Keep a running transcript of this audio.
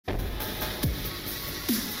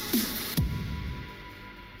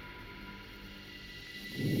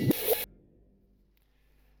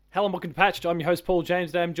Hello and welcome to Patched. I'm your host, Paul James.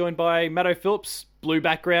 Today I'm joined by Matto Phillips, blue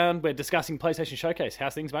background. We're discussing PlayStation Showcase.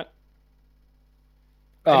 How's things, mate?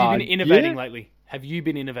 Have you been innovating lately? Have you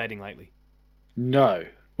been innovating lately? No.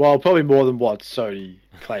 Well, probably more than what Sony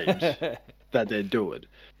claims that they're doing.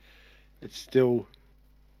 It's still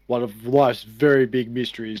one of life's very big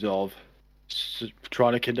mysteries of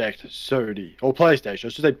trying to connect Sony or PlayStation. I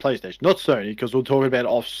should say PlayStation, not Sony, because we're talking about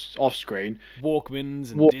off screen.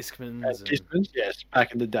 Walkmans and Discmans. Discmans, yes,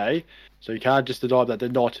 back in the day. So you can't just deny that they're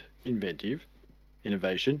not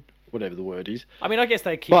innovation, whatever the word is. I mean, I guess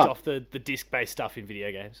they kicked off the disc-based stuff in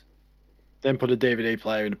video games. Then put a DVD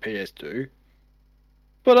player in a PS2.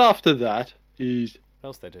 But after that is... What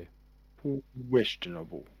else they do?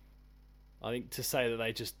 Questionable. I think to say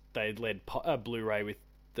that they led Blu-ray with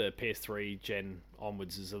the PS3 gen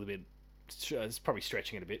onwards is a little bit... It's probably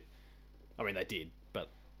stretching it a bit. I mean, they did, but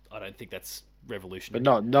I don't think that's revolutionary.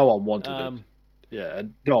 But no one wanted it. Yeah,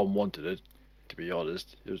 and no one wanted it, to be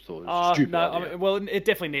honest. It was sort of stupid idea. I mean, well, it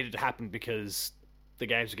definitely needed to happen because the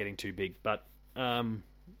games are getting too big, but... and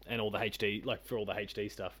all the HD, like for all the HD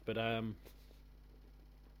stuff. But,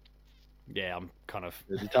 yeah, I'm kind of...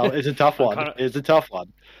 It's a tough one. It's a tough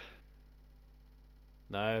one.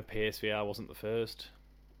 No, PSVR wasn't the first.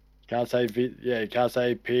 You can't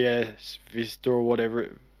say PS Vista or whatever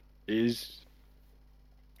it is.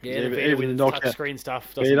 Yeah, even the Nokia touchscreen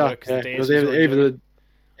stuff doesn't work. Because even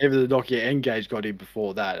the Nokia N-Gage got in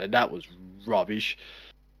before that, and that was rubbish.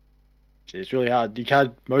 It's really hard. You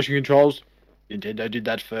can't motion controls. Nintendo did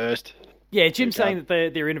that first. Yeah, Jim saying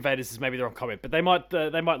that they're innovators is maybe the wrong comment, but they might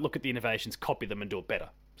look at the innovations, copy them, and do it better.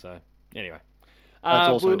 So anyway. That's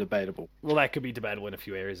also debatable. Well, that could be debatable in a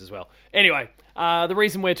few areas as well. Anyway, the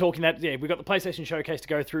reason we're talking that, we've got the PlayStation Showcase to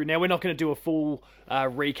go through. Now, we're not going to do a full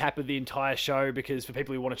recap of the entire show because for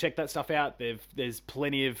people who want to check that stuff out, there's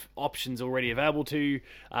plenty of options already available to you.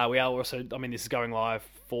 We are also, I mean, this is going live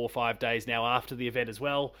 4 or 5 days now after the event as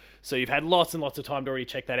well. So you've had lots and lots of time to already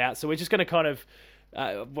check that out. So we're just going to kind of...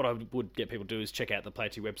 what I would get people to do is check out the Play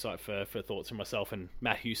 2 website for thoughts from myself and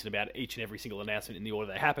Matt Houston about each and every single announcement in the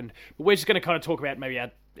order they happened. But we're just going to kind of talk about maybe our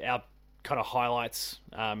kind of highlights,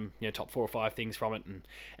 top 4 or 5 things from it,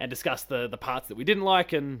 and discuss the parts that we didn't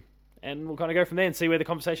like, and we'll kind of go from there and see where the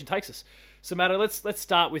conversation takes us. So, Matt, let's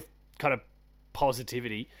start with kind of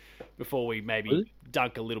positivity before we maybe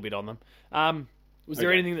dunk a little bit on them. Was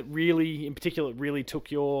there anything that really, in particular, really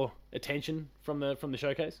took your attention from the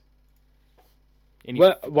showcase? Any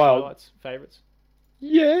highlights, favourites?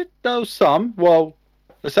 Yeah, there was some. Well,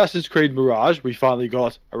 Assassin's Creed Mirage, we finally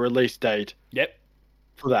got a release date. Yep.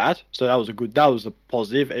 For that, so that was a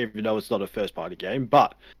positive, even though it's not a first-party game.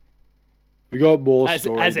 But we got more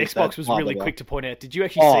story. As Xbox was really quick to point out. Did you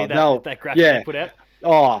actually see that graphic they put out?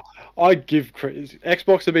 Oh, I'd give credit.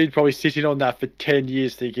 Xbox have been probably sitting on that for 10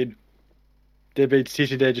 years, thinking they've been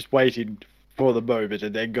sitting there just waiting for the moment,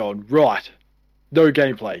 and then going, right, no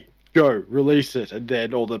gameplay. Go, release it, and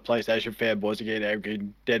then all the PlayStation fanboys are getting angry,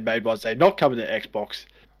 and then made one say, not coming to Xbox.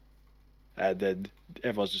 And then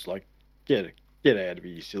everyone's just like, get out of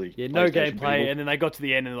here, you silly. Yeah, no gameplay, people. And then they got to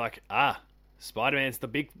the end and they're like, Spider-Man's the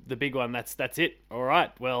big one, that's it. All right,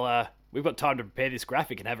 well, we've got time to prepare this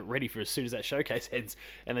graphic and have it ready for as soon as that showcase ends.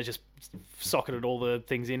 And they just socketed all the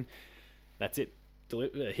things in. That's it.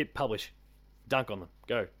 Hit publish. Dunk on them.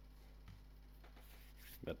 Go.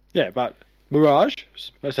 But Mirage,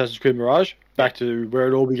 Assassin's Creed Mirage, back to where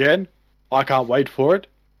it all began. I can't wait for it.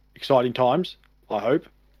 Exciting times, I hope.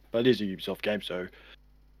 But it is a Ubisoft game, so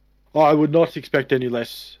I would not expect any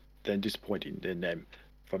less than disappointing than them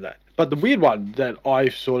from that. But the weird one that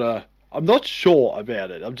I'm not sure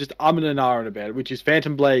about it. I'm just umming and ahhing about it, which is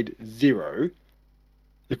Phantom Blade Zero.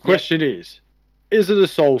 The question is it a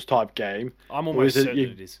Souls type game? I'm almost certain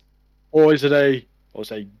it is. Or is it a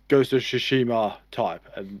Ghost of Tsushima type,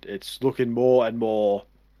 and it's looking more and more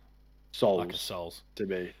Souls, like a Souls to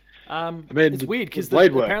me. I mean, it's weird because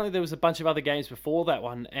apparently there was a bunch of other games before that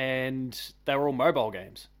one, and they were all mobile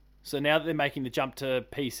games. So now that they're making the jump to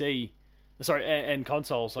PC, and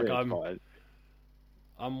consoles, like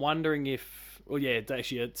I'm wondering if,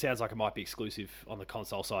 it sounds like it might be exclusive on the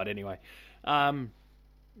console side anyway. Now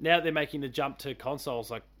that they're making the jump to consoles,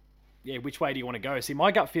 like, which way do you want to go? See,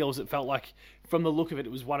 my gut feels it felt like, from the look of it,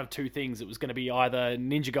 it was one of two things. It was going to be either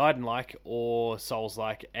Ninja Gaiden-like or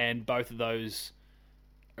Souls-like, and both of those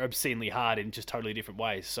are obscenely hard in just totally different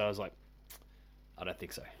ways. So I was like, I don't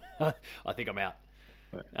think so. I think I'm out.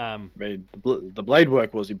 I mean, the blade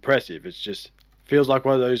work was impressive. It's just feels like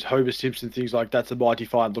one of those Homer Simpson things, like that's a mighty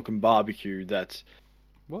fine looking barbecue.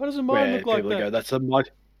 Why doesn't mine look like that? Go, that's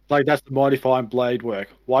the mighty fine blade work.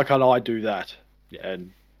 Why can't I do that? Yeah.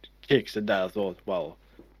 And kicks and that. I thought, well,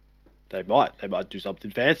 They might do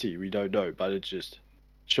something fancy. We don't know, but it just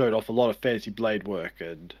showed off a lot of fancy blade work,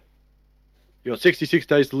 and you got 66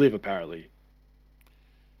 days to live. Apparently,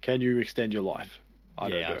 can you extend your life? I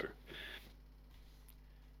don't know.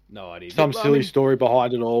 No idea. Some silly story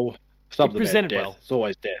behind it all. Something presented about death. well. It's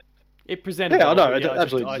always death. It presented well. I know.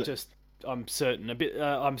 Absolutely. I'm certain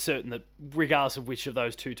I'm certain that regardless of which of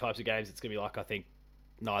those two types of games it's going to be like, I think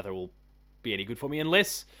neither will be any good for me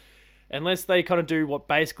unless they kind of do what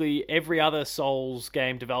basically every other Souls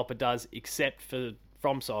game developer does, except for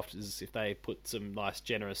FromSoft, is if they put some nice,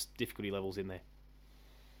 generous difficulty levels in there.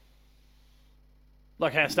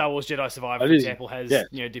 Like how Star Wars Jedi Survivor, for example, has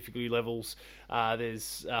difficulty levels.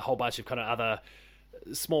 There's a whole bunch of kind of other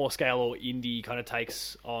smaller scale or indie kind of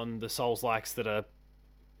takes on the Souls-likes that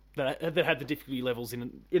have the difficulty levels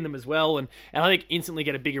in them as well, and I think instantly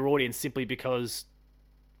get a bigger audience simply because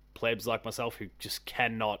plebs like myself who just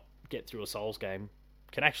cannot get through a Souls game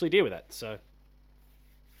can actually deal with that. So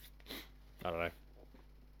I don't know.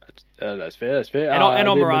 That's fair. And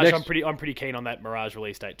on Mirage, I'm pretty keen on that Mirage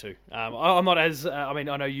release date too. I'm not as I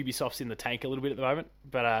know Ubisoft's in the tank a little bit at the moment,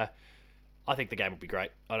 but I think the game will be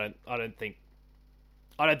great. I don't think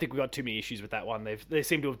we've got too many issues with that one. They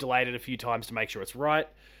seem to have delayed it a few times to make sure it's right.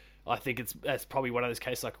 I think that's probably one of those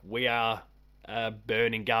cases like we are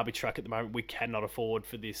burning garbage truck at the moment. We cannot afford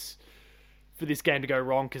for this game to go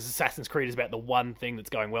wrong because Assassin's Creed is about the one thing that's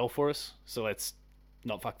going well for us. So let's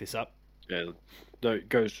not fuck this up. Yeah,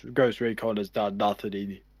 Ghost Recon has done nothing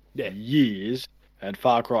in years, and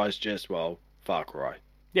Far Cry is just Far Cry.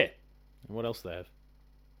 Yeah. And what else do they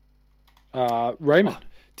have? Raymond. Oh,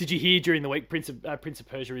 did you hear during the week Prince of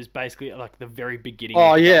Persia is basically like the very beginning?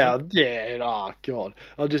 Oh yeah. Oh god,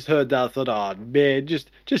 I just heard that. I thought, oh man,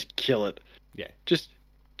 just kill it. Yeah. Just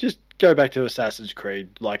go back to Assassin's Creed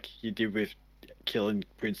like you did with killing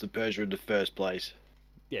Prince of Persia in the first place.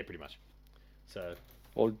 Yeah, pretty much. So.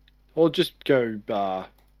 Or just go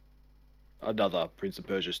another Prince of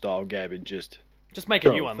Persia style game and just make a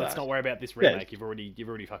new one. Let's not worry about this remake. Yeah. You've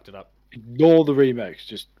already fucked it up. Ignore the remakes.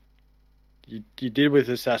 Just you did with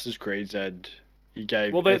Assassin's Creed, and you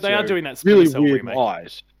gave. Well, they are doing that really Cell weird remake.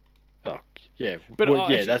 eyes. Oh, yeah, but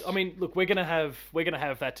that's. I mean, look, we're gonna have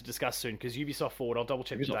that to discuss soon because Ubisoft Forward. I'll double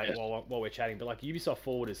check the date while we're chatting. But like Ubisoft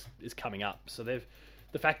Forward is coming up, so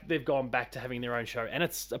the fact that they've gone back to having their own show, and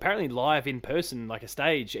it's apparently live in person, like a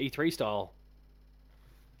stage, E3 style.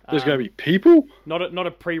 There's going to be people? Not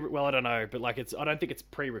a pre. Well, I don't know, but like I don't think it's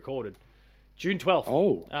pre-recorded. June 12th.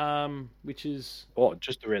 Oh. Which is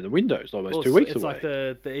just around the window. It's almost 2 weeks away. It's like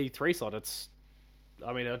the E3 slot. It's.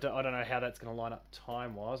 I mean, I don't know how that's going to line up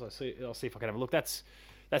time-wise. I'll see if I can have a look. That's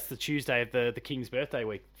the Tuesday of the King's birthday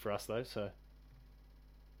week for us though. So.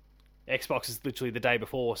 Xbox is literally the day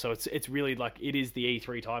before, so it's really like it is the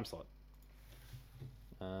E3 time slot.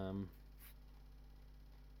 I'll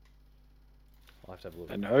have to have a look.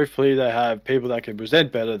 And hopefully they have people that can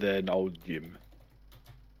present better than old Jim.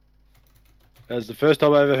 That's the first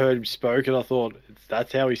time I ever heard him spoke, and I thought,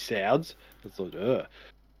 that's how he sounds? I thought, ugh.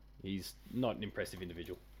 He's not an impressive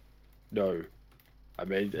individual. No. I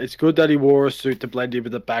mean, it's good that he wore a suit to blend in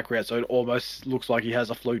with the background, so it almost looks like he has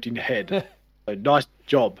a floating head. So nice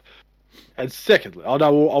job. And secondly,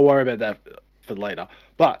 I'll worry about that for later.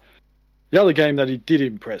 But the other game that he did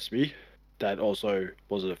impress me, that also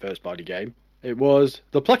wasn't a first-party game, it was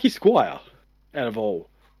the Plucky Squire, out of all.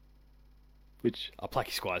 Which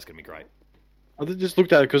Plucky Squire's going to be great. I just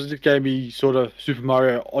looked at it because it gave me sort of Super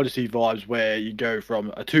Mario Odyssey vibes where you go from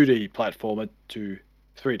a 2D platformer to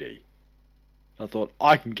 3D. I thought,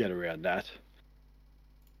 I can get around that.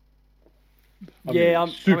 I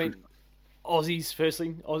mean, Aussies,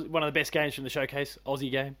 firstly. One of the best games from the showcase. Aussie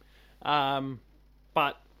game.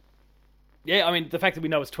 But, yeah, I mean, the fact that we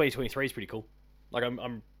know it's 2023 is pretty cool. Like,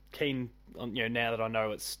 I'm keen on, now that I know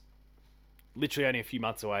it's literally only a few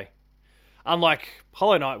months away. Unlike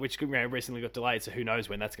Hollow Knight, which recently got delayed, so who knows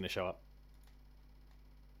when that's going to show up.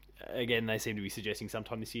 Again, they seem to be suggesting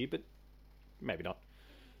sometime this year, but maybe not.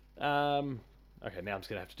 Okay, now I'm just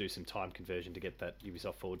going to have to do some time conversion to get that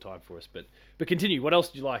Ubisoft Forward time for us. But continue. What else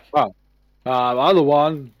did you like? Other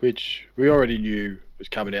one, which we already knew was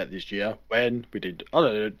coming out this year, when we did, I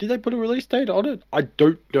don't know, did they put a release date on it? I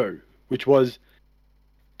don't know. Which was,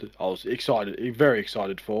 I was excited, very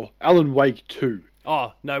excited for, Alan Wake 2.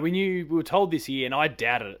 Oh, no, we were told this year, and I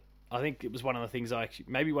doubted it. I think it was one of the things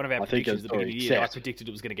maybe one of our predictions at the beginning of the year, I predicted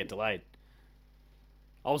it was going to get delayed.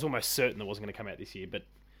 I was almost certain it wasn't going to come out this year, but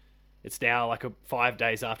it's now like 5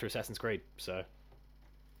 days after Assassin's Creed, so.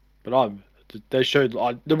 But they showed,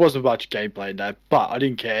 there wasn't much gameplay in that, but I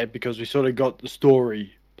didn't care because we sort of got the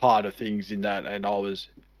story part of things in that, and I was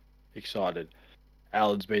excited.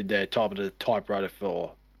 Alan's been there typing at a typewriter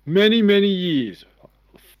for many, many years.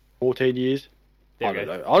 14 years. I don't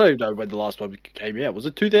know. I don't know when the last one came out. Was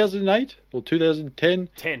it 2008 or 2010?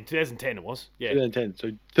 2010 it was. Yeah. 2010.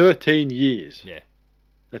 So 13 years. Yeah.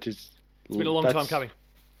 That is. It's been a long time coming.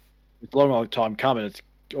 It's a long, long time coming. It's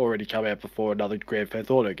already come out before another Grand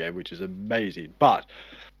Theft Auto game, which is amazing. But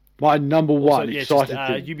my number one exciting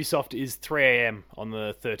thing, Ubisoft is 3 a.m. on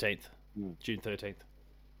the 13th, June 13th.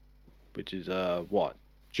 Which is what?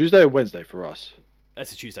 Tuesday or Wednesday for us?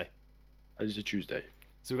 That's a Tuesday. That is a Tuesday.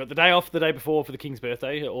 So we've got the day off the day before for the King's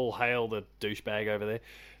birthday. All hail the douchebag over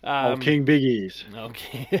there. King Big Ears.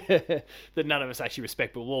 Okay. That none of us actually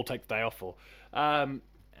respect, but we'll all take the day off for.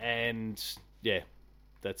 And yeah,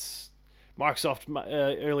 that's Microsoft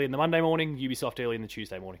early in the Monday morning, Ubisoft early in the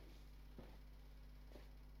Tuesday morning.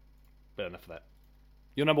 But enough of that.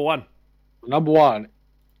 Your number one. Number one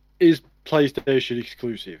is PlayStation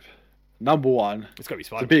exclusive. Number one. It's got to be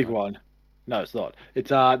Spider-Man. It's a big one. No, it's not. It's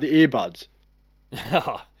the earbuds.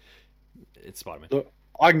 It's Spider-Man. Look,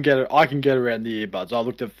 I can get around the earbuds. I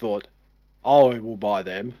looked and thought, I will buy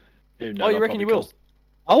them. You reckon you will?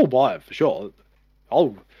 I will buy it for sure.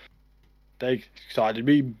 They excited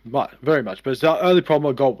me very much. But the only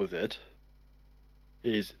problem I got with it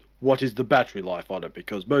is what is the battery life on it?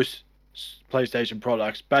 Because most PlayStation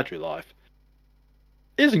products' battery life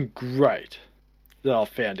isn't great, that I've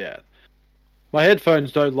found out. My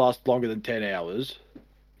headphones don't last longer than 10 hours.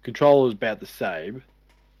 Controller's about the same.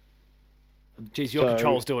 Jeez, your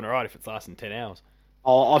controller's doing alright if it's lasting 10 hours.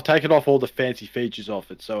 I've taken off all the fancy features off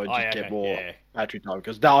it, so I just get more battery time.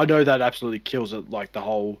 Because now I know that absolutely kills it, like the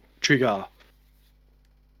whole trigger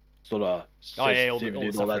sort of sensitivity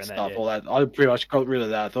and all that stuff. All that, I pretty much got rid of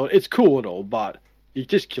that. I thought it's cool and all, but you're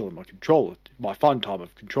just killing my controller, my fun time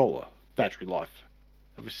of controller battery life.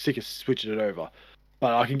 I was sick of switching it over,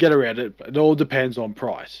 but I can get around it. It all depends on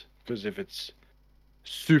price, because if it's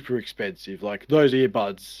super expensive, like those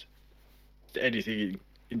earbuds, anything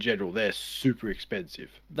in general, they're super expensive.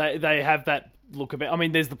 They have that look a bit. I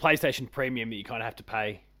mean, there's the PlayStation Premium that you kind of have to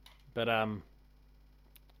pay, but I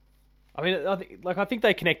mean, I think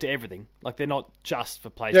they connect to everything. Like they're not just for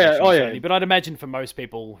PlayStation only, but I'd imagine for most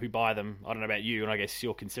people who buy them, I don't know about you, and I guess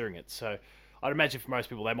you're considering it. So I'd imagine for most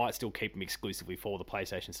people, they might still keep them exclusively for the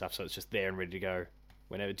PlayStation stuff, so it's just there and ready to go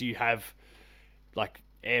whenever. Do you have like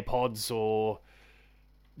AirPods or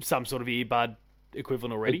some sort of earbud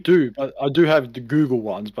equivalent already? I do, but I do have the Google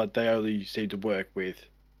ones, but they only seem to work with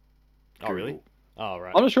Google. Oh, really? Oh,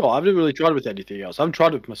 right. I'm not sure. I haven't really tried it with anything else. I haven't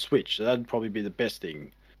tried it with my Switch, so that'd probably be the best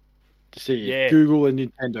thing to see if Google and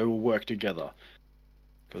Nintendo will work together.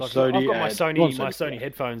 Like, I've got my Sony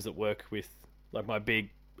headphones that work with like my big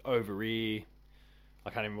over-ear, I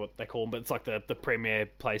can't remember what they call them, but it's like the Premier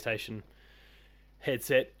PlayStation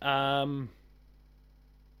headset. Sorry,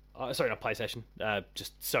 not PlayStation,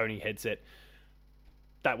 just Sony headset.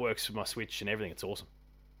 That works for my Switch and everything. It's awesome.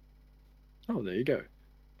 Oh, there you go.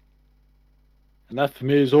 And that for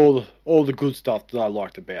me is all the good stuff that I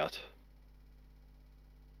liked about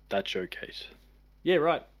that showcase. Yeah,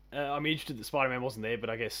 right. I'm interested that Spider-Man wasn't there, but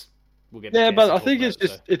I guess we'll get. Yeah, but I think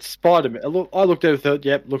it's Spider-Man. I looked at it and thought,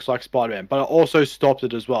 yep, looks like Spider-Man. But I also stopped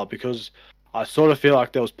it as well because I sort of feel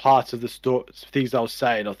like there was parts of the things I was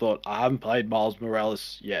saying. I thought I haven't played Miles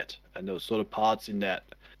Morales yet, and there was sort of parts in that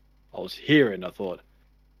I was hearing. I thought,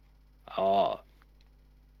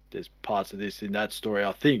 there's parts of this in that story.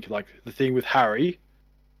 I think like the thing with Harry,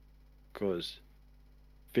 because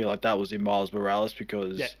I feel like that was in Miles Morales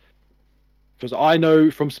because I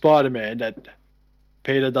know from Spider-Man that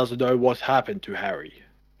Peter doesn't know what's happened to Harry,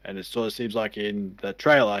 and it sort of seems like in the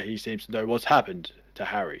trailer he seems to know what's happened to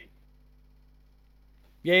Harry.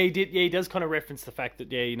 Yeah, he did. Yeah, he does kind of reference the fact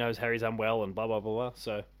that he knows Harry's unwell and blah blah blah blah.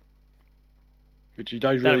 So, which you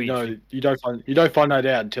don't really know. You don't find that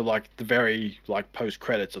out until like the very like post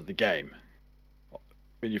credits of the game,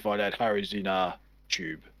 when you find out Harry's in a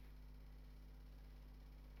tube.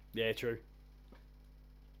 Yeah, true.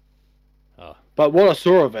 But what I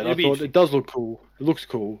saw of it, I thought it does look cool. It looks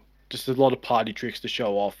cool. Just a lot of party tricks to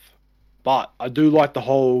show off. But I do like the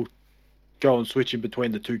whole go and switching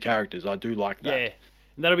between the two characters. I do like that. Yeah,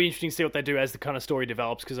 and that'll be interesting to see what they do as the kind of story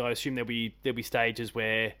develops. Because I assume there'll be stages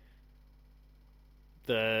where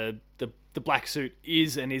the black suit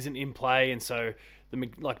is and isn't in play, and so the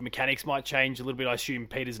mechanics might change a little bit. I assume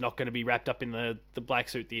Peter's not going to be wrapped up in the black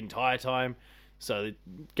suit the entire time. So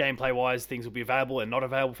gameplay-wise, things will be available and not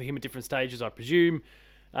available for him at different stages, I presume,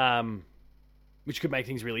 which could make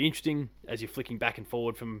things really interesting as you're flicking back and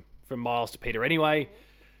forward from Miles to Peter anyway.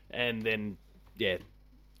 And then,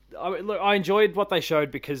 I enjoyed what they showed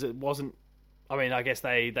because it wasn't... I mean, I guess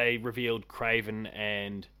they revealed Craven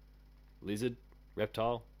and Lizard,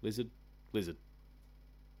 Reptile, Lizard.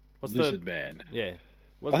 What's Lizard Man. Yeah.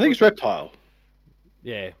 I think it's Reptile.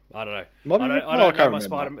 Yeah, I don't know. Might I be don't, Reptile, I don't know can't my remember.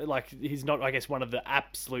 Spider-Man. Like, he's not, I guess, one of the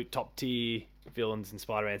absolute top tier villains in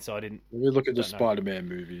Spider-Man. So I didn't. We look at the don't know. Spider-Man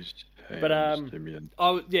movies. But I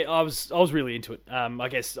was really into it. I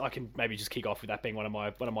guess I can maybe just kick off with that being one of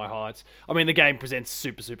my highlights. I mean, the game presents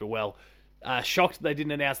super well. Shocked they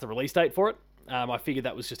didn't announce the release date for it. I figured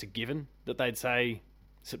that was just a given that they'd say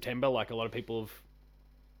September, like a lot of people have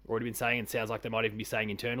already been saying, and sounds like they might even be saying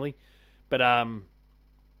internally. But I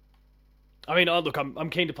mean, look, I'm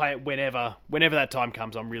keen to play it whenever that time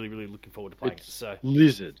comes. I'm really looking forward to playing it. So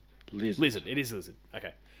Lizard. It is Lizard.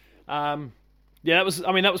 Okay. Yeah, that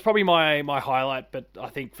was probably my highlight, but I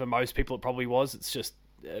think for most people it probably was. It's just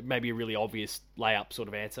maybe a really obvious layup sort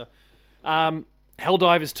of answer.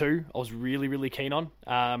 Helldivers 2, I was really keen on.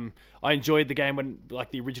 I enjoyed the game when like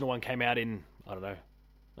the original one came out in, I don't know,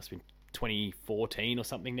 must have been 2014 or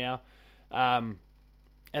something now.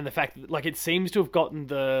 And the fact that like it seems to have gotten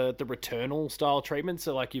the Returnal style treatment.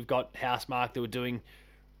 So like you've got Housemarque that were doing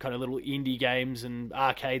kind of little indie games and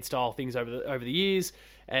arcade style things over the years,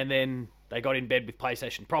 and then they got in bed with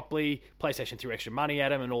PlayStation properly. PlayStation threw extra money at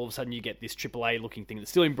them, and all of a sudden you get this AAA looking thing that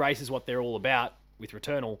still embraces what they're all about with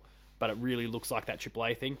Returnal, but it really looks like that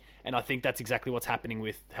AAA thing. And I think that's exactly what's happening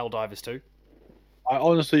with Helldivers 2. I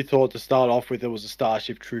honestly thought to start off with it was a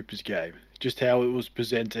Starship Troopers game. Just how it was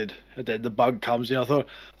presented. And then the bug comes in. I thought,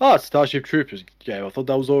 it's Starship Troopers game. I thought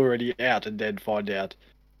that was already out, and then find out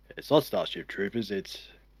it's not Starship Troopers, it's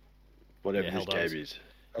whatever this game is.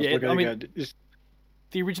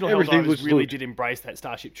 The original everything Helldivers really did embrace that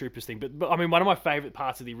Starship Troopers thing. But I mean, one of my favourite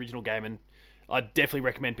parts of the original game, and I definitely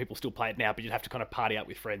recommend people still play it now, but you'd have to kind of party up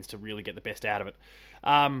with friends to really get the best out of it.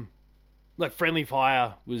 Like, friendly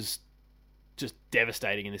fire was just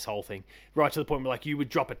devastating in this whole thing. Right to the point where, like, you would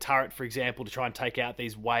drop a turret, for example, to try and take out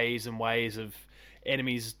these waves and waves of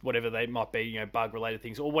enemies, whatever they might be, bug-related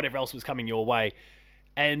things, or whatever else was coming your way.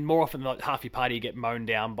 And more often than not, half your party get mown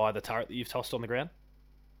down by the turret that you've tossed on the ground.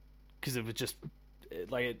 Because it was just,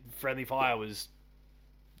 like, friendly fire was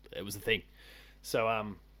a thing.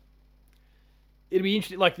 So, it'd be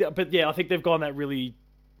interesting, but yeah, I think they've gone that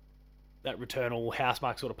Returnal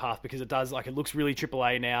Housemarque sort of path, because it does, like, it looks really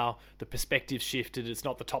AAA now. The perspective's shifted. It's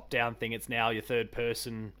not the top-down thing. It's now your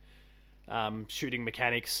third-person shooting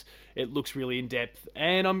mechanics. It looks really in-depth.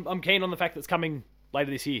 And I'm keen on the fact that it's coming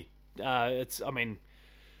later this year.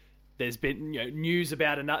 There's been news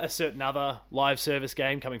about a certain other live service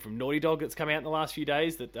game coming from Naughty Dog that's come out in the last few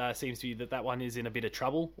days that seems to be that one is in a bit of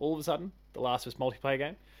trouble all of a sudden, the Last of Us multiplayer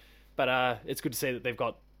game. But it's good to see that they've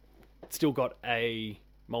still got a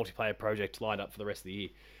multiplayer project lined up for the rest of the year.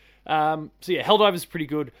 So yeah, Helldivers is pretty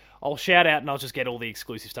good. I'll shout out, and I'll just get all the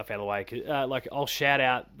exclusive stuff out of the way. I'll shout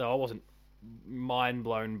out, though I wasn't mind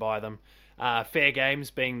blown by them. Fair Games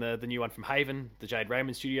being the new one from Haven, the Jade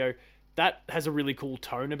Raymond studio. That has a really cool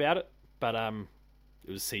tone about it, but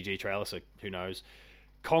it was a CG trailer, so who knows.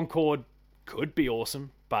 Concord could be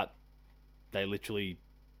awesome, but they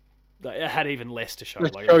had even less to show.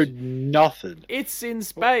 It showed nothing. It's in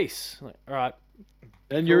space. All right.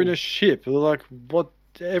 And you're in a ship. Like, what?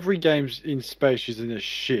 Every game's in space is in a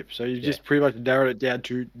ship, so you just pretty much narrowed it down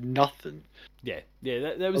to nothing. Yeah.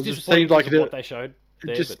 That was disappointing like what they showed.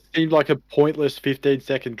 It just seemed like a pointless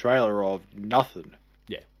 15-second trailer of nothing.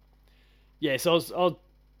 Yeah, so I was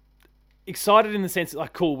excited in the sense that,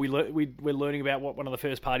 like, cool, we're learning about what one of the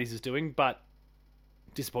first parties is doing, but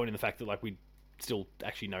disappointed in the fact that, like, we still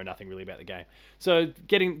actually know nothing really about the game. So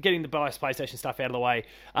getting the biased PlayStation stuff out of the way,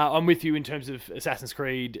 I'm with you in terms of Assassin's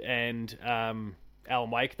Creed and Alan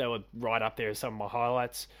Wake. They were right up there as some of my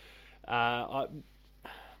highlights.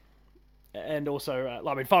 And also,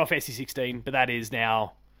 Final Fantasy 16, but that is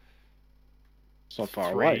now... It's not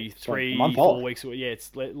far away. It's 4 weeks away. Yeah,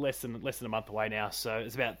 it's less than a month away now. So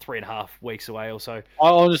it's about 3.5 weeks away or so. I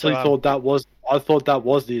honestly thought that was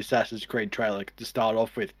the Assassin's Creed trailer to start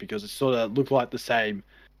off with, because it sort of looked like the same.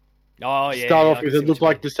 Oh yeah. Start off with it looked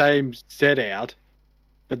like the same set out,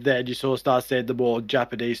 but then you sort of start seeing the more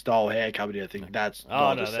Japanese style hair coming in. I think that's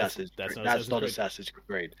not Assassin's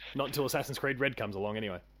Creed. Not until Assassin's Creed Red comes along,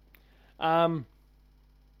 anyway. I'm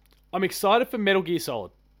excited for Metal Gear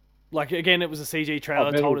Solid. Like, again, it was a CG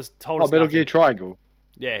trailer. Told us Metal Gear Triangle.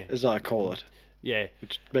 Yeah, as I call it. Yeah,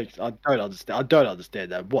 which makes I don't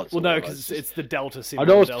understand that whatsoever. Well, no, because it's the Delta symbol. I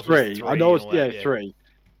know it's three. I know it's 3.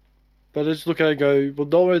 But I just look at it and go, well,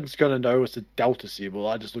 no one's gonna know it's a Delta symbol.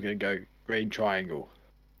 I just look at it and go, green triangle.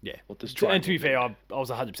 Yeah. What does triangle and to be fair, I was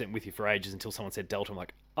 100% with you for ages until someone said Delta. I'm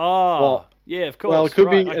like, yeah, of course. Well, it could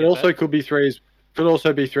be. It also could be 3. Could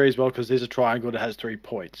also be 3 as well because there's a triangle that has 3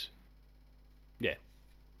 points. Yeah.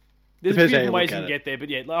 There's Depends a few how different you ways look you at can it. get there, but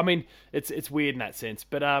yeah, I mean, it's weird in that sense.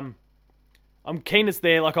 But I'm keen it's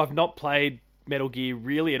there. Like, I've not played Metal Gear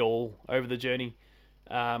really at all over the journey.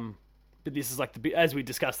 But this is like as we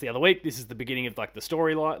discussed the other week, this is the beginning of like the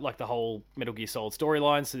storyline, like the whole Metal Gear Solid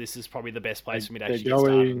storyline. So this is probably the best place for me to actually get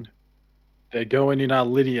started. They're going in a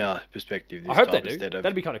linear perspective this I hope time they do. instead of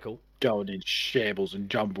That'd be kind of cool. going in shambles and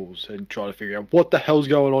jumbles and trying to figure out what the hell's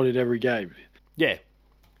going on in every game. Yeah.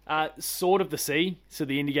 Sword of the Sea, so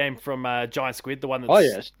the indie game from Giant Squid, the one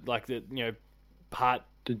that's like the part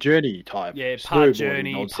the journey type. Yeah, part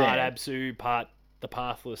journey, part Absu, part the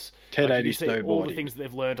Pathless. 1080 like snowboarding. All the things that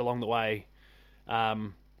they've learned along the way. That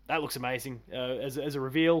looks amazing as a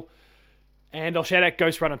reveal. And I'll shout out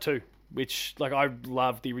Ghost Runner 2, which like I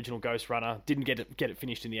loved the original Ghost Runner. Didn't get it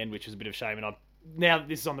finished in the end, which was a bit of a shame. And now that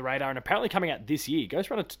this is on the radar and apparently coming out this year. Ghost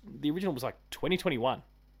Runner, the original was like 2021,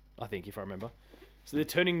 I think, if I remember. So they're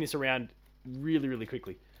turning this around really, really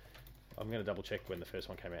quickly. I'm going to double check when the first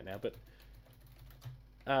one came out now, but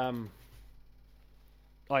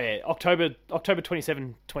oh yeah, October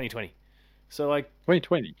 27, 2020. So like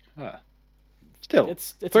 2020. Still,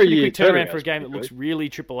 it's a pretty quick turnaround for a game that looks really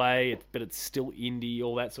AAA, but it's still indie,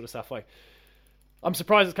 all that sort of stuff. Like, I'm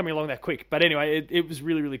surprised it's coming along that quick. But anyway, it was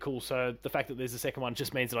really, really cool. So the fact that there's a second one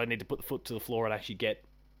just means that I need to put the foot to the floor and actually get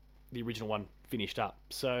the original one finished up.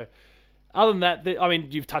 So other than that, I mean,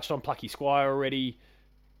 you've touched on Plucky Squire already.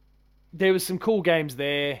 There was some cool games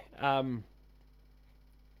there,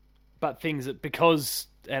 but things that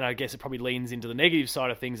and I guess it probably leans into the negative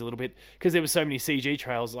side of things a little bit, because there were so many CG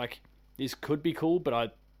trails, like, this could be cool,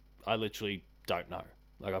 but I literally don't know.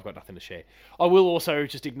 Like, I've got nothing to share. I will also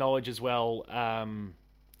just acknowledge as well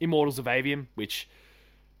Immortals of Avium, which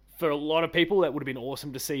for a lot of people, that would have been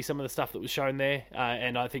awesome to see some of the stuff that was shown there,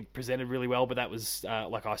 and I think presented really well, but that was,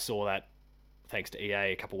 like, I saw that thanks to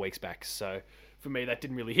EA a couple of weeks back, so for me that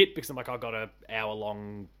didn't really hit, because I'm like, I got an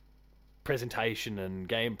hour-long presentation and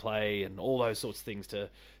gameplay and all those sorts of things to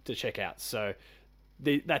check out, so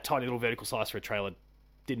that tiny little vertical slice for a trailer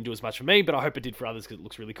didn't do as much for me, but I hope it did for others, because it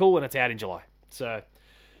looks really cool, and it's out in July. So,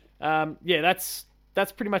 yeah, that's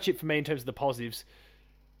pretty much it for me in terms of the positives.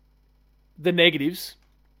 The negatives,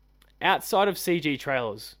 outside of CG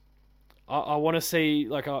trailers, I want to see,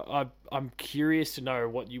 like, I'm curious to know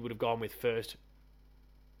what you would have gone with first.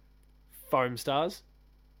 Foam Stars?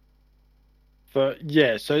 So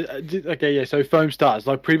Foam Stars,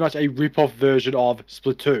 like pretty much a rip-off version of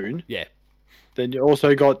Splatoon. Yeah. Then you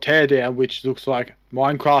also got Teardown, which looks like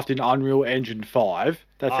Minecraft in Unreal Engine 5.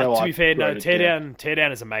 That's how to be fair, no,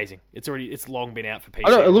 Teardown is amazing. It's long been out for PC.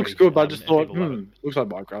 I know it looks good, but I just thought, looks like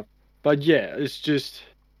Minecraft. But yeah, it's just,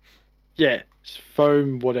 it's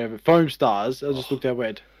Foam Stars. I just looked at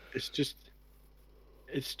went. It's just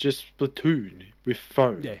Splatoon with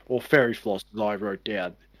foam, or fairy floss, as I wrote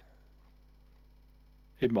down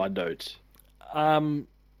in my notes.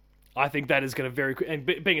 I think that is going to and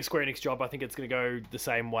being a Square Enix job, I think it's going to go the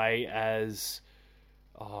same way as,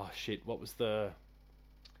 what was the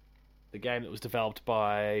game that was developed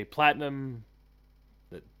by Platinum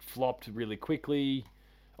that flopped really quickly?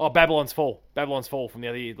 Oh, Babylon's Fall from the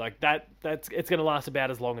other year. Like it's going to last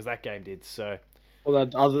about as long as that game did. So, well,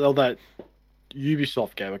 that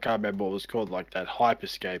Ubisoft game, I can't remember what it was called, like that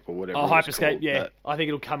Hyperscape or whatever. Oh, Hyperscape, yeah. I think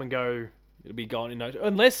it'll come and go. It'll be gone in no time.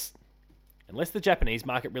 Unless the Japanese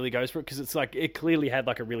market really goes for it, because it's like it clearly had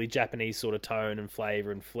like a really Japanese sort of tone and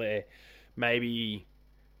flavor and flair. Maybe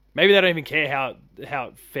they don't even care how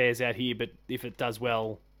it fares out here, but if it does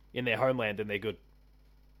well in their homeland, then they're good.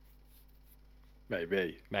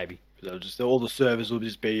 Maybe. They'll just all the servers will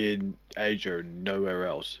just be in Asia and nowhere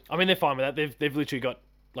else. I mean, they're fine with that. They've literally got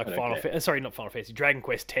like not Final Fantasy, Dragon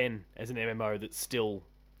Quest X as an MMO that's still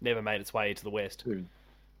never made its way to the West.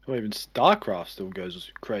 Or even StarCraft still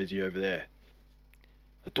goes crazy over there.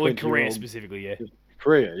 Well, in Korea specifically, yeah.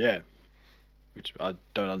 Korea, yeah. Which I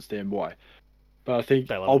don't understand why. But I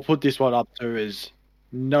think I'll put this one up to as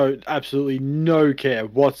absolutely no care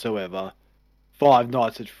whatsoever. Five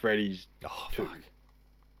Nights at Freddy's 2. Fuck.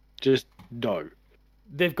 Just no.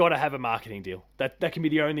 They've got to have a marketing deal. That can be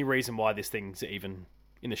the only reason why this thing's even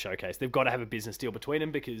in the showcase. They've got to have a business deal between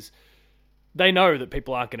them, because they know that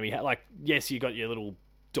people aren't going to be yes, you got your little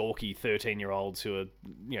dorky 13-year-olds who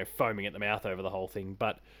are foaming at the mouth over the whole thing,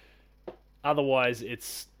 but otherwise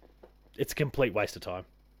it's a complete waste of time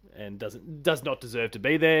and does not deserve to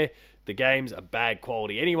be there. The games are bad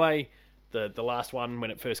quality anyway. The last one, when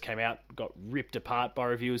it first came out, got ripped apart by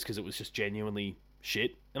reviewers because it was just genuinely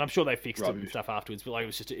shit, and I'm sure they fixed it and stuff afterwards, but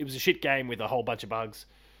it was a shit game with a whole bunch of bugs.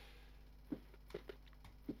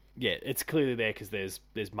 yeah, it's clearly there because there's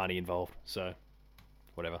money involved. So,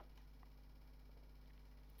 whatever.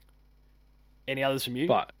 Any others from you?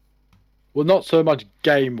 But well, not so much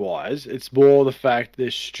game wise. It's more the fact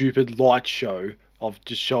this stupid light show of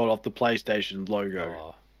just showing off the PlayStation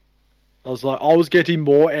logo. Oh, I was getting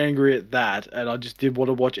more angry at that, and I just didn't want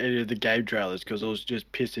to watch any of the game trailers because it was just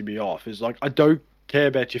pissing me off. It's like, I don't care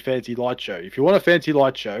about your fancy light show. If you want a fancy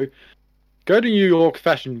light show, go to New York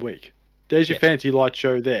Fashion Week. There's your fancy light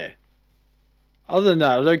show there. Other than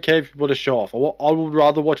that, I don't care if you want to show off. I would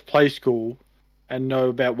rather watch Play School and know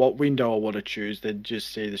about what window I want to choose than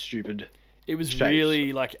just see the stupid. it was shapes.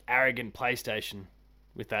 really like arrogant PlayStation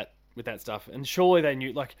with that stuff, and surely they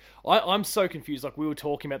knew. Like, I'm so confused. Like, we were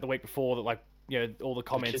talking about the week before that, like, you know, all the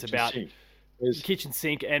comments about kitchen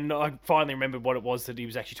sink, and I finally remembered what it was that he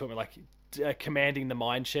was actually talking about, like commanding the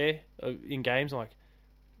mind share in games. I'm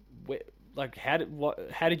like, how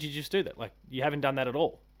did you just do that? Like, you haven't done that at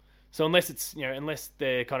all. So unless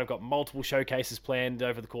they're kind of got multiple showcases planned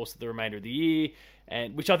over the course of the remainder of the year,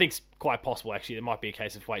 and which I think is quite possible actually, it might be a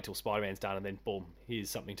case of wait till Spider-Man's done and then boom, here's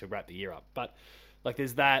something to wrap the year up. But like,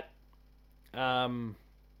 there's that. They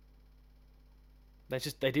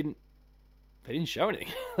didn't show anything.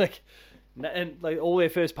 And like, all their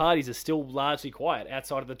first parties are still largely quiet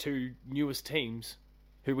outside of the two newest teams,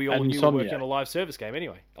 who we all knew were working on a live service game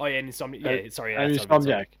anyway. Oh yeah, and Insomniac. Yeah, sorry, and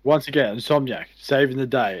Insomniac. Once again, Insomniac saving the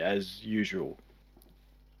day as usual.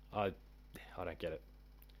 I don't get it.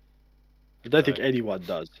 I don't think anyone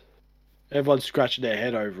does. Everyone's scratching their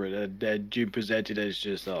head over it, and then Jim presented it as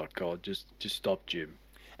just, oh god, just stop, Jim.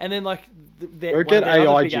 And then like one Or of get their AI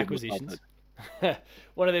other big Jim acquisitions,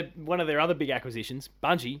 one of their other big acquisitions,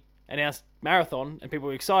 Bungie announced Marathon, and people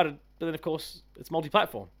were excited. But then of course it's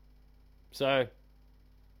multi-platform, so.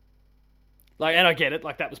 Like, and I get it,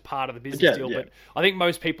 like that was part of the business deal, but I think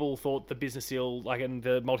most people thought the business deal, like, and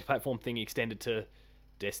the multi-platform thing extended to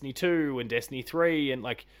Destiny 2 and Destiny 3, and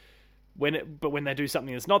like, when they do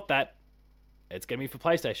something that's not that, it's going to be for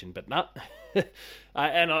PlayStation, but nah.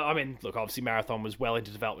 And I mean, look, obviously Marathon was well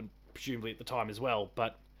into development, presumably at the time as well,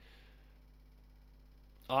 but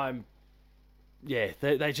they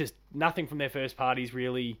just, nothing from their first parties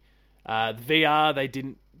really. The VR, they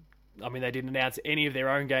didn't announce any of their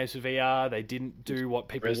own games for VR. They didn't do what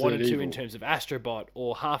people wanted to in terms of Astrobot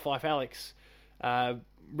or Half-Life Alyx.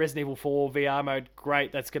 Resident Evil 4 VR mode,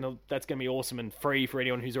 great. That's gonna be awesome and free for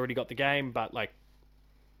anyone who's already got the game. But like,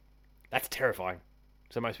 that's terrifying.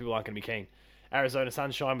 So most people aren't going to be keen. Arizona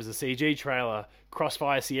Sunshine was a CG trailer.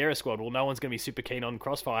 Crossfire Sierra Squad. Well, no one's going to be super keen on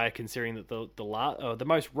Crossfire, considering that the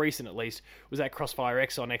most recent, at least, was that Crossfire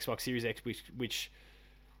X on Xbox Series X, which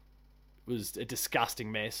was a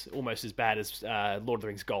disgusting mess, almost as bad as Lord of the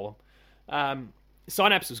Rings Golem.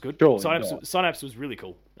 Synapse was good. Synapse was really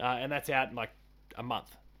cool, and that's out in like a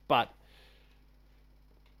month. But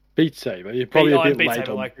Beat Saber, you're probably a bit late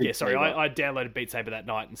Saber, on Beat Saber. I downloaded Beat Saber that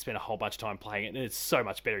night and spent a whole bunch of time playing it, and it's so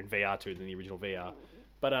much better in VR too than the original VR.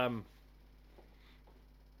 But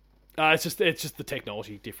it's just the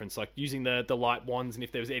technology difference, like using the light wands, and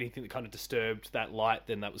if there was anything that kind of disturbed that light,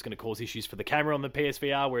 then that was going to cause issues for the camera on the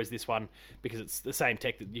PSVR. Whereas this one, because it's the same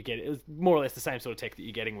tech that you get, it's more or less the same sort of tech that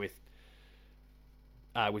you're getting with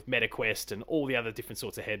MetaQuest and all the other different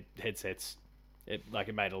sorts of headsets. It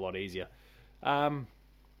made it a lot easier.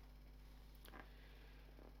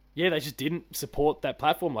 Yeah, they just didn't support that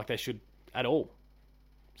platform like they should at all.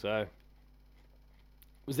 So,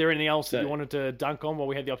 was there anything else that you wanted to dunk on while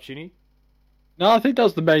we had the opportunity? No, I think that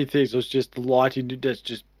was the main thing. It was just the lighting that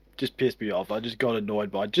just pissed me off. I just got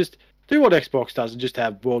annoyed by it. Just do what Xbox does and just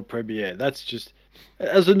have world premiere. That's just,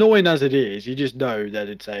 as annoying as it is, you just know that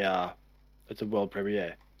it's a world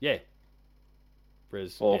premiere. Yeah.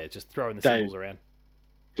 Whereas, just throwing the symbols around.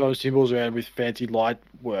 Throwing symbols around with fancy light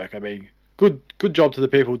work. I mean, good job to the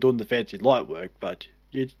people doing the fancy light work, but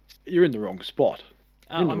you're in the wrong spot.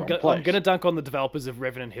 I'm going to dunk on the developers of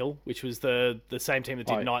Revenant Hill, which was the same team that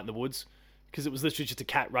did Night in the Woods, because it was literally just a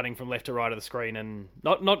cat running from left to right of the screen, and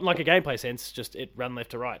not like a gameplay sense, just it ran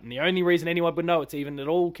left to right. And the only reason anyone would know it's even at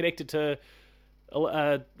all connected to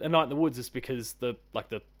a Night in the Woods is because the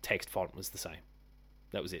text font was the same.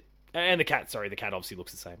 That was it. And the cat obviously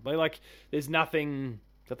looks the same. But there's nothing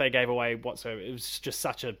that they gave away whatsoever. It was just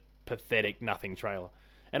such a pathetic nothing trailer.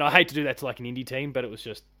 And I hate to do that to an indie team, but it was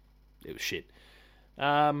shit.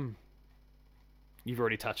 You've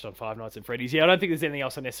already touched on Five Nights at Freddy's. Yeah, I don't think there's anything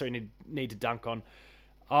else I necessarily need to dunk on.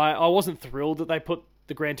 I wasn't thrilled that they put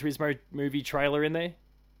the Gran Turismo movie trailer in there,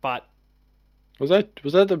 but was that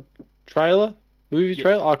the trailer? Movie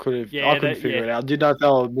trailer? I couldn't figure it out. I didn't know if they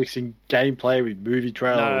were mixing gameplay with movie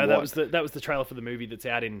trailer. No, that was the trailer for the movie that's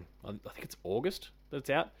out in, I think it's August that it's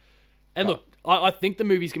out. And look, I think the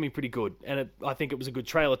movie's going to be pretty good. And I think it was a good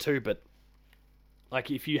trailer too, but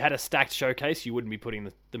like if you had a stacked showcase, you wouldn't be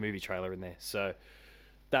putting the movie trailer in there. So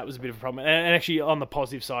that was a bit of a problem. And actually, on the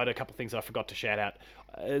positive side, a couple of things I forgot to shout out.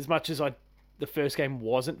 As much as the first game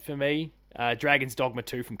wasn't for me, Dragon's Dogma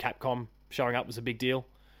 2 from Capcom showing up was a big deal.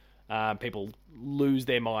 People lose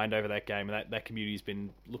their mind over that game, and that community's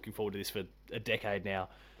been looking forward to this for a decade now.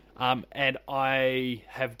 And I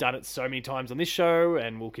have done it so many times on this show,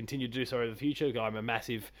 and will continue to do so in the future. I'm a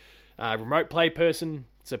massive remote play person.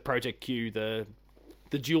 It's a Project Q, the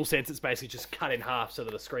dual sense that's basically just cut in half so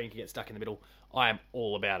that the screen can get stuck in the middle. I am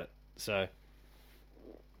all about it. So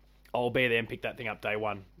I'll be there and pick that thing up day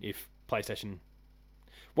one if PlayStation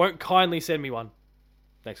won't kindly send me one.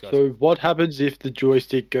 Thanks, guys. So what happens if the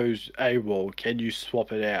joystick goes AWOL? Can you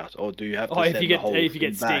swap it out, or do you have to send the whole if you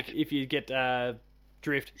get thing back? stick, if you get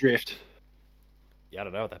drift? Yeah, I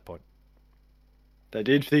don't know at that point. They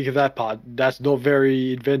did think of that part. That's not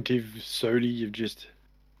very inventive, Sony. You've just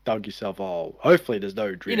dug yourself a hole. Hopefully, there's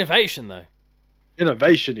no drift. Innovation, though.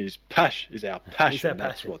 Innovation is our passion. It's our That's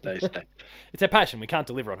passion. what they say. It's our passion. We can't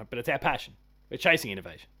deliver on it, but it's our passion. We're chasing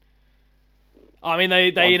innovation. I mean, they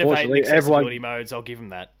innovate in accessibility modes. I'll give them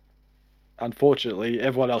that. Unfortunately,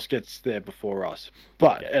 everyone else gets there before us.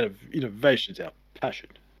 But innovation's our passion.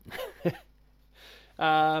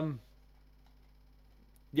 I'm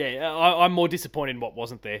more disappointed in what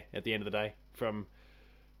wasn't there at the end of the day from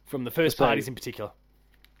the first parties in particular.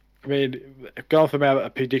 I mean, going from our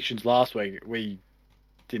predictions last week, we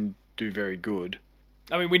didn't do very good.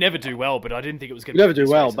 I mean, we never do well, but I didn't think it was going to be never do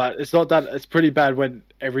well, but it's not that. It's pretty bad when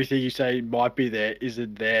everything you say might be there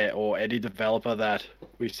isn't there, or any developer that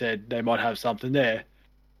we said they might have something there.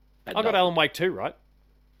 I got Alan Wake 2, right?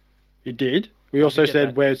 You did. We also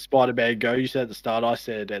said where'd Spider-Man go? You said at the start, I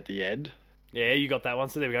said at the end. Yeah, you got that one,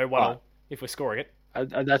 so there we go. 1-0, if we're scoring it.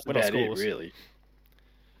 And that's about it, really.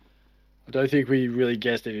 I don't think we really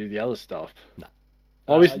guessed any of the other stuff. No.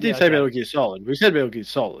 Oh, we did say Metal Gear Solid. We said Metal Gear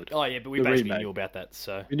Solid. Oh, yeah, but we basically knew about that,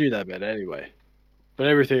 so... We knew that about it anyway. But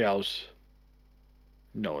everything else,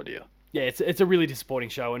 no idea. Yeah, it's a really disappointing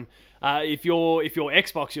show, and if you're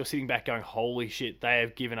Xbox, you're sitting back going, holy shit, they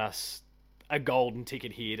have given us a golden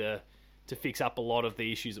ticket here to fix up a lot of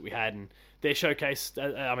the issues that we had, and their showcase,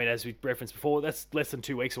 I mean, as we referenced before, that's less than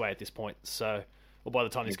 2 weeks away at this point, so... Well, by the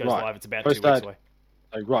time this goes live, it's about 2 weeks away.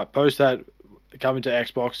 Post that, come into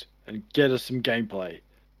Xbox, and get us some gameplay,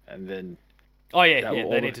 and then. Oh yeah,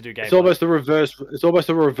 they need to do gameplay. It's almost the reverse. It's almost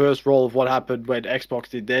the reverse role of what happened when Xbox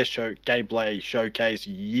did their gameplay showcase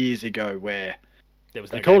years ago, where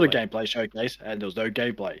they called it a gameplay showcase, and there was no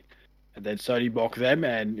gameplay, and then Sony mocked them,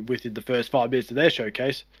 and within the first 5 minutes of their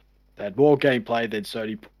showcase, they had more gameplay than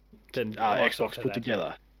Xbox put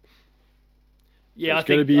together. Yeah, I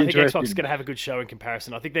think Xbox is going to have a good show in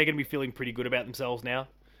comparison. I think they're going to be feeling pretty good about themselves now.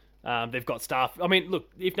 They've got I mean,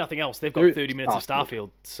 look, if nothing else, they've got 30 minutes of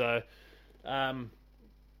Starfield. So,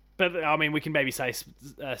 but I mean, we can maybe say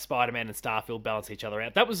Spider-Man and Starfield balance each other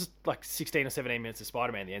out. That was like 16 or 17 minutes of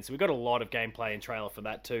Spider-Man at the end. So we got a lot of gameplay and trailer for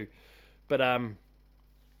that too. But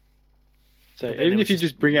so even if you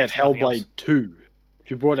just bring out Hellblade 2,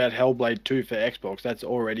 if you brought out Hellblade 2 for Xbox, that's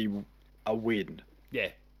already a win. Yeah.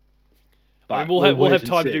 I mean, we'll have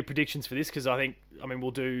time to do predictions for this because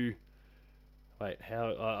we'll do. Wait,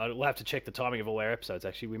 we'll have to check the timing of all our episodes.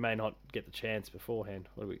 Actually, we may not get the chance beforehand.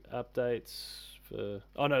 What are we updates for?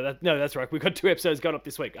 Oh no, that's right. We've got 2 episodes going up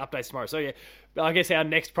this week. Updates tomorrow. So yeah, I guess our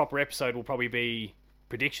next proper episode will probably be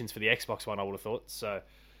predictions for the Xbox one. I would have thought. So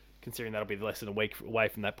considering that'll be less than a week away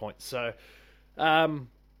from that point. So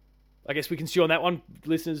I guess we can stew on that one,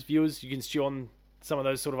 listeners, viewers. You can stew on some of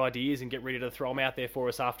those sort of ideas and get ready to throw them out there for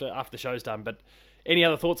us after the show's done. But any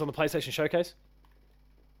other thoughts on the PlayStation Showcase?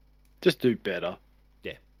 Just do better.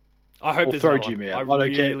 Yeah. I hope there's another one. I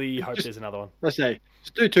really hope there's another one. Let's say,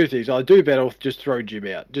 just do 2 things. Either do better or just throw Jim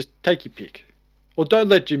out. Just take your pick. Or don't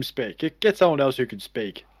let Jim speak. Get someone else who can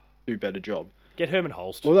speak. Do a better job. Get Herman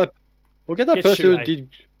Holst. Or get that person who did...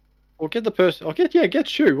 Or get the person... Or get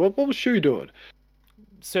Shu. What was Shu doing?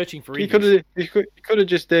 Searching for he could have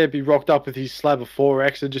just be rocked up with his slab of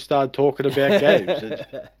 4X and just started talking about games.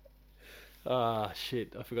 Ah,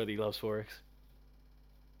 shit. I forgot he loves 4X.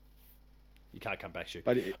 You can't come back, Shu.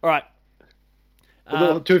 All right.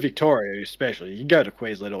 To Victoria, especially. You can go to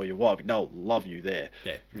Queensland all you want. They'll love you there.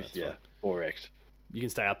 Yeah. 4X. You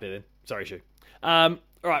can stay up there then. Sorry, Shu.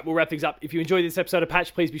 All right, we'll wrap things up. If you enjoyed this episode of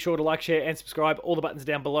Patch, please be sure to like, share, and subscribe. All the buttons are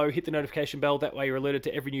down below. Hit the notification bell. That way you're alerted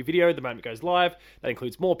to every new video the moment it goes live. That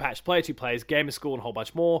includes more Patch, Player 2 Plays, Gamer School, and a whole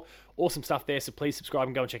bunch more. Awesome stuff there, so please subscribe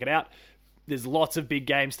and go and check it out. There's lots of big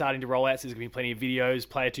games starting to roll out, so there's going to be plenty of videos,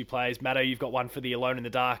 Player 2 Plays. Matto, you've got one for the Alone in the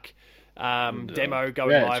Dark demo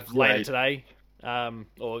going Yeah, it's live later great. today.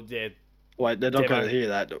 Wait, they're not demo. going to hear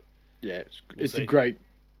that. Yeah, it's see. a great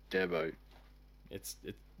demo. It's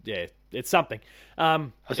something. I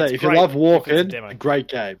say, it's if you great love if it's a walking, demo. a great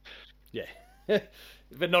game. Yeah,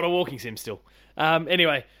 but not a walking sim still.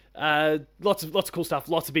 Anyway, lots of cool stuff.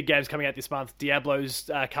 Lots of big games coming out this month. Diablo's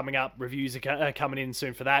coming up. Reviews are coming in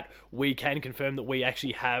soon for that. We can confirm that we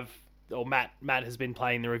actually have, or Matt has been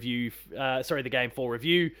playing the game for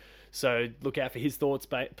review. So look out for his thoughts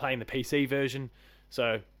playing the PC version.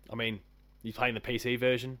 So I mean, he's playing the PC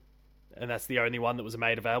version, and that's the only one that was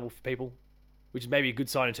made available for people, which is maybe a good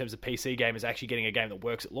sign in terms of PC gamers actually getting a game that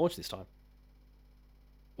works at launch this time.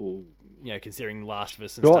 Ooh. You know, considering Last of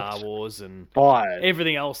Us and Star Wars and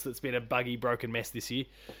everything else that's been a buggy, broken mess this year.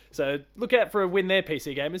 So look out for a win there,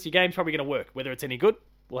 PC gamers. Your game's probably going to work. Whether it's any good,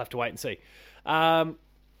 we'll have to wait and see.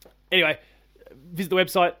 Anyway, visit the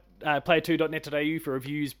website, player2.net.au for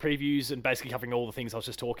reviews, previews, and basically covering all the things I was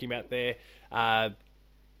just talking about there.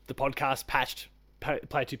 The podcast, Patched,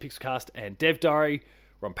 Player2 Pixelcast, and Dev Diary.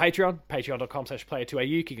 We're on Patreon,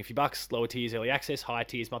 patreon.com/player2au, kicking a few bucks, lower tiers, early access, higher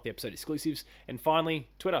tiers, monthly episode exclusives. And finally,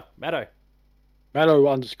 Twitter, Matto.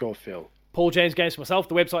 Matto_Phil. Paul James Games for myself.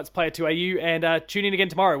 The website's player2au, and tune in again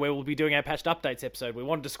tomorrow where we'll be doing our patched updates episode. We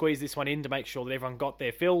wanted to squeeze this one in to make sure that everyone got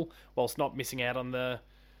their fill whilst not missing out on the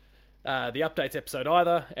updates episode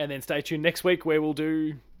either. And then stay tuned next week where we'll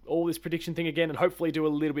do all this prediction thing again and hopefully do a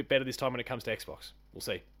little bit better this time when it comes to Xbox. We'll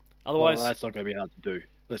see. Otherwise, that's not going to be hard to do.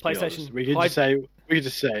 Let's PlayStation. Be honest.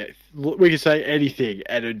 We could say anything,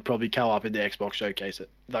 and it'd probably come up in the Xbox showcase.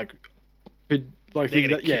 That's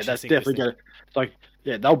definitely going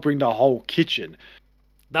to. They'll bring the whole kitchen.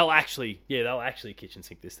 They'll actually kitchen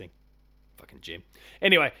sink this thing. Fucking Jim.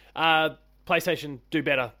 Anyway, PlayStation, do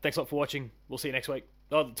better. Thanks a lot for watching. We'll see you next week.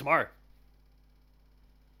 Tomorrow.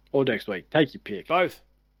 Or next week. Take your pick. Both.